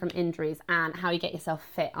returning from injuries and how you get yourself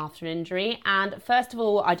fit after an injury. And first of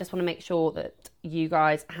all, I just want to make sure that you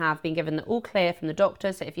guys have been given the all clear from the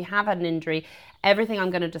doctor. So if you have had an injury, everything I'm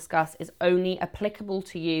going to discuss is only applicable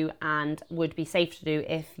to you and would be safe to do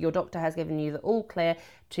if your doctor has given you the all clear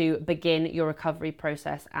to begin your recovery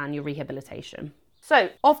process and your rehabilitation.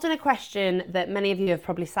 So, often a question that many of you have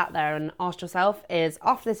probably sat there and asked yourself is,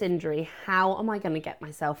 after this injury, how am I going to get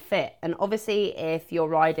myself fit? And obviously, if you're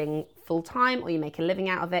riding full time or you make a living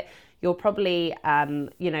out of it, you're probably,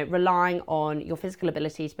 relying on your physical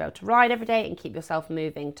ability to be able to ride every day and keep yourself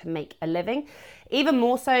moving to make a living. Even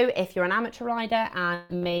more so if you're an amateur rider and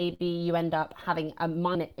maybe you end up having a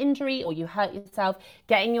minor injury or you hurt yourself,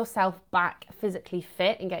 getting yourself back physically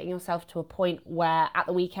fit and getting yourself to a point where at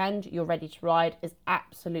the weekend you're ready to ride is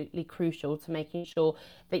absolutely crucial to making sure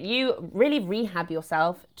that you really rehab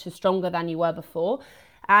yourself to stronger than you were before.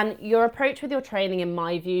 And your approach with your training, in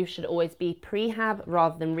my view, should always be prehab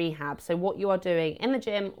rather than rehab. So what you are doing in the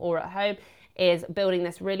gym or at home is building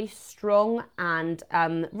this really strong and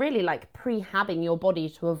really like prehabbing your body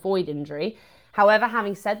to avoid injury. However,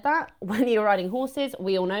 having said that, when you're riding horses,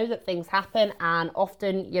 we all know that things happen and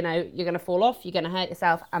often, you're going to fall off, you're going to hurt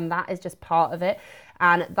yourself, and that is just part of it.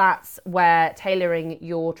 And that's where tailoring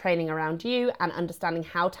your training around you and understanding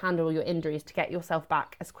how to handle your injuries to get yourself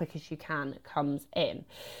back as quick as you can comes in.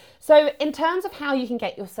 So in terms of how you can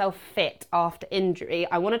get yourself fit after injury,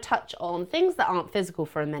 I want to touch on things that aren't physical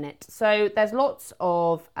for a minute. So there's lots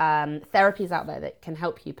of therapies out there that can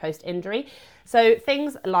help you post-injury. So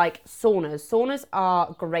things like saunas. Saunas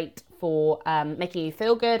are great for making you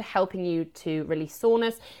feel good, helping you to release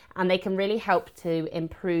soreness, and they can really help to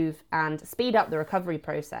improve and speed up the recovery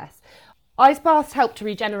process. Ice baths help to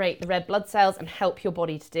regenerate the red blood cells and help your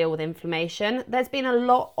body to deal with inflammation. There's been a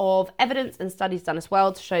lot of evidence and studies done as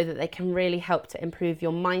well to show that they can really help to improve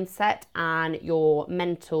your mindset and your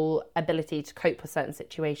mental ability to cope with certain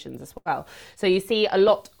situations as well. So you see a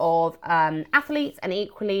lot of athletes, and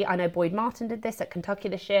equally, I know Boyd Martin did this at Kentucky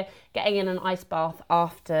this year, getting in an ice bath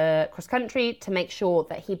after cross country to make sure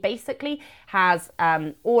that he basically has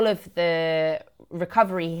all of the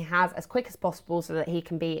recovery he has as quick as possible so that he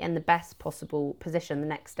can be in the best possible position the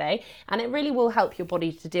next day, and it really will help your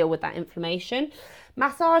body to deal with that inflammation.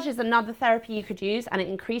 Massage is another therapy you could use, and it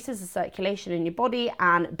increases the circulation in your body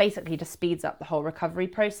and basically just speeds up the whole recovery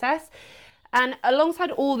process. And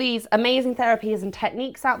alongside all these amazing therapies and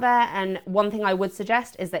techniques out there, and one thing I would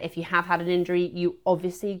suggest is that if you have had an injury, you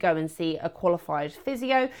obviously go and see a qualified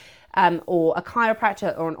physio or a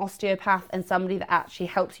chiropractor or an osteopath, and somebody that actually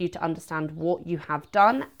helps you to understand what you have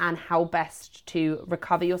done and how best to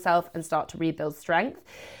recover yourself and start to rebuild strength.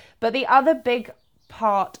 But the other big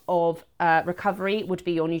part of recovery would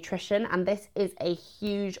be your nutrition, and this is a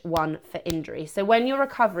huge one for injury. So when you're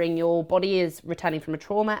recovering, your body is returning from a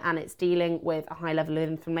trauma and it's dealing with a high level of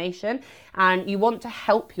inflammation, and you want to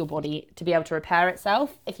help your body to be able to repair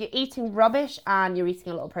itself. If you're eating rubbish and you're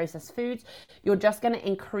eating a lot of processed foods, you're just going to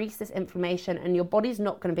increase this inflammation, and your body's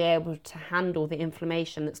not going to be able to handle the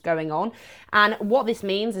inflammation that's going on. And what this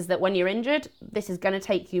means is that when you're injured, this is going to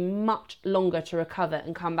take you much longer to recover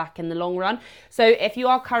and come back in the long run. So if you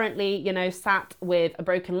are currently, sat with a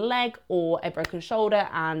broken leg or a broken shoulder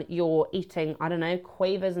and you're eating, I don't know,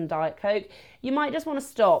 Quavers and Diet Coke, you might just want to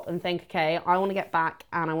stop and think, okay, I want to get back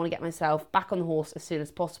and I want to get myself back on the horse as soon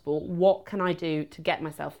as possible. What can I do to get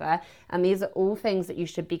myself there? And these are all things that you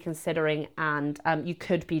should be considering and you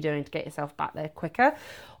could be doing to get yourself back there quicker.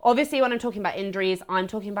 Obviously, when I'm talking about injuries, I'm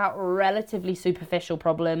talking about relatively superficial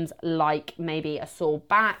problems like maybe a sore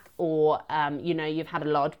back or, you've had a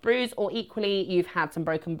large bruise, or equally you've had some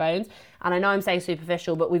broken bones. And I know I'm saying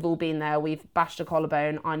superficial, but we've all been there. We've bashed a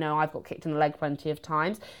collarbone. I know I've got kicked in the leg plenty of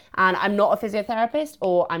times. And I'm not a physiotherapist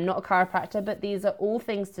or I'm not a chiropractor, but these are all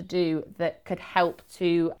things to do that could help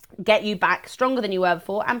to get you back stronger than you were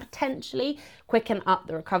before and potentially quicken up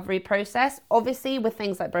the recovery process. Obviously, with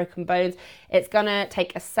things like broken bones, it's going to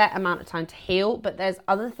take a set amount of time to heal, but there's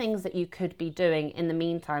other things that you could be doing in the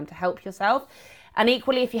meantime to help yourself. And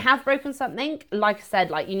equally, if you have broken something, like I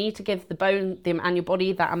said, you need to give the bone and your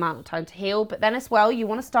body that amount of time to heal. But then as well, you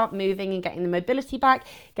want to start moving and getting the mobility back,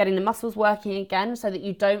 getting the muscles working again, so that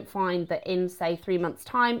you don't find that in, say, 3 months'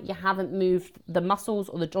 time, you haven't moved the muscles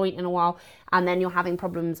or the joint in a while, and then you're having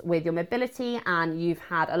problems with your mobility and you've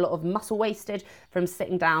had a lot of muscle wastage from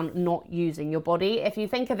sitting down, not using your body. If you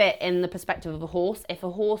think of it in the perspective of a horse, if a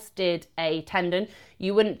horse did a tendon,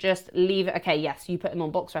 you wouldn't just leave it. Okay, yes, you put him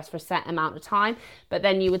on box rest for a set amount of time, but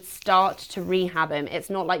then you would start to rehab him. It's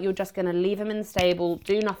not like you're just going to leave him in the stable,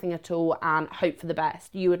 do nothing at all and hope for the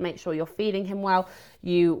best. You would make sure you're feeding him well.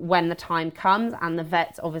 When the time comes and the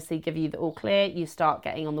vets obviously give you the all clear, you start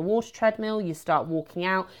getting on the water treadmill, you start walking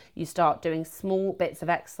out, you start doing small bits of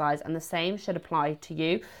exercise, and the same should apply to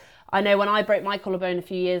you. I know when I broke my collarbone a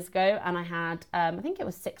few years ago and I had, I think it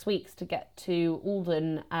was 6 weeks to get to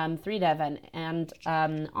Alden 3-day event, and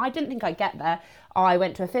I didn't think I'd get there. I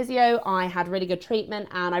went to a physio, I had really good treatment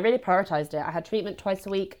and I really prioritised it. I had treatment twice a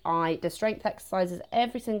week. I did strength exercises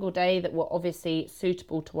every single day that were obviously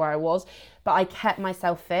suitable to where I was, but I kept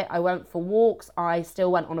myself fit. I went for walks, I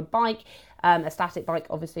still went on a bike, a static bike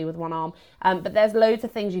obviously with one arm, but there's loads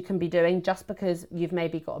of things you can be doing. Just because you've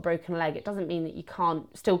maybe got a broken leg, it doesn't mean that you can't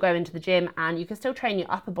still go into the gym and you can still train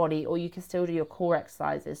your upper body or you can still do your core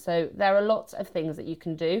exercises. So there are lots of things that you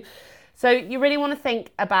can do. So you really want to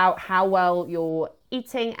think about how well you're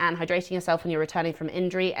eating and hydrating yourself when you're returning from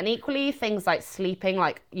injury, and equally things like sleeping,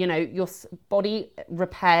 your body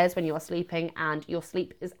repairs when you are sleeping, and your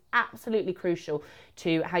sleep is absolutely crucial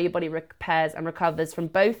to how your body repairs and recovers from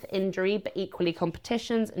both injury but equally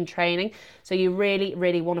competitions and training. So you really,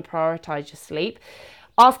 really want to prioritize your sleep.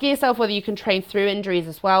 Asking yourself whether you can train through injuries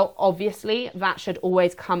as well. Obviously, that should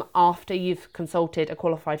always come after you've consulted a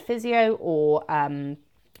qualified physio or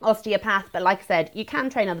osteopath, but like I said, you can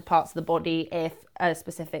train other parts of the body if a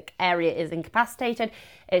specific area is incapacitated.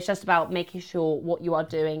 It's just about making sure what you are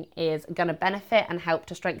doing is going to benefit and help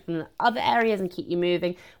to strengthen other areas and keep you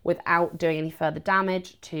moving without doing any further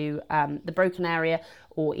damage to the broken area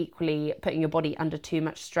or equally putting your body under too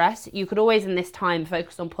much stress. You could always in this time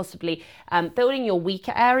focus on possibly building your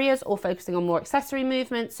weaker areas or focusing on more accessory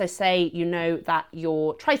movements. So say you know that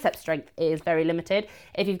your tricep strength is very limited.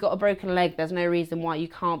 If you've got a broken leg, there's no reason why you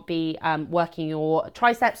can't be working your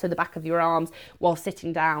triceps, so the back of your arms, while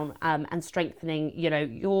sitting down and strengthening,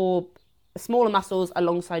 your smaller muscles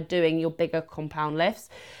alongside doing your bigger compound lifts.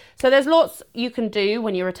 So there's lots you can do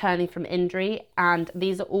when you're returning from injury, and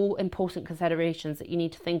these are all important considerations that you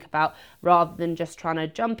need to think about rather than just trying to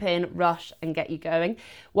jump in, rush and get you going.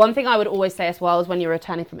 One thing I would always say as well is when you're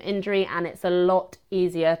returning from injury, and it's a lot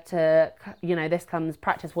easier to, this comes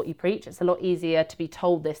practice what you preach. It's a lot easier to be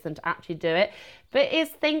told this than to actually do it. But is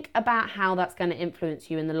think about how that's going to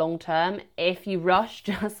influence you in the long term. If you rush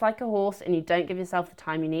just like a horse and you don't give yourself the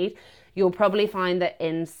time you need, you'll probably find that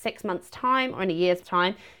in 6 months' time or in a year's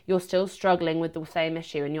time, you're still struggling with the same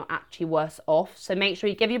issue and you're actually worse off. So make sure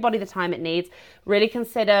you give your body the time it needs. Really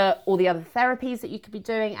consider all the other therapies that you could be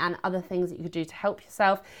doing and other things that you could do to help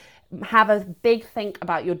yourself. Have a big think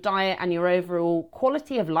about your diet and your overall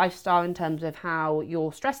quality of lifestyle in terms of how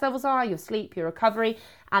your stress levels are, your sleep, your recovery.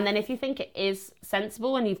 And then if you think it is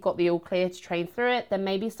sensible and you've got the all clear to train through it, then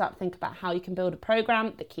maybe start to think about how you can build a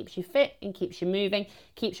program that keeps you fit and keeps you moving,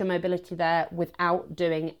 keeps your mobility there without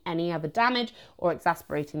doing any other damage or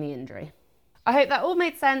exacerbating the injury. I hope that all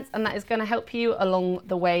made sense and that is going to help you along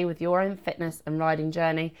the way with your own fitness and riding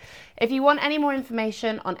journey. If you want any more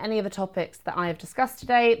information on any of the topics that I have discussed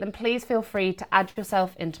today, then please feel free to add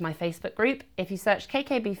yourself into my Facebook group. If you search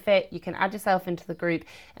KKB Fit, you can add yourself into the group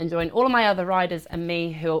and join all of my other riders and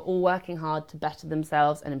me who are all working hard to better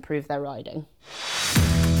themselves and improve their riding.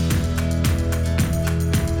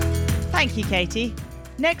 Thank you, Katie.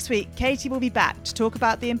 Next week, Katie will be back to talk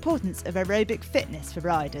about the importance of aerobic fitness for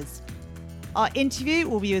riders. Our interview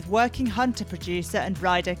will be with working hunter producer and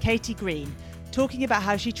rider Katie Green, talking about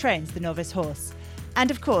how she trains the novice horse.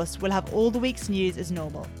 And of course, we'll have all the week's news as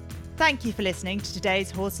normal. Thank you for listening to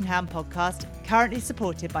today's Horse and Hound podcast, currently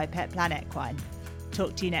supported by Petplan Equine.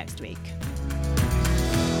 Talk to you next week.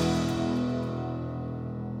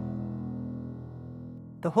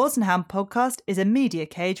 The Horse and Hound podcast is a Media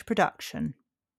Cage production.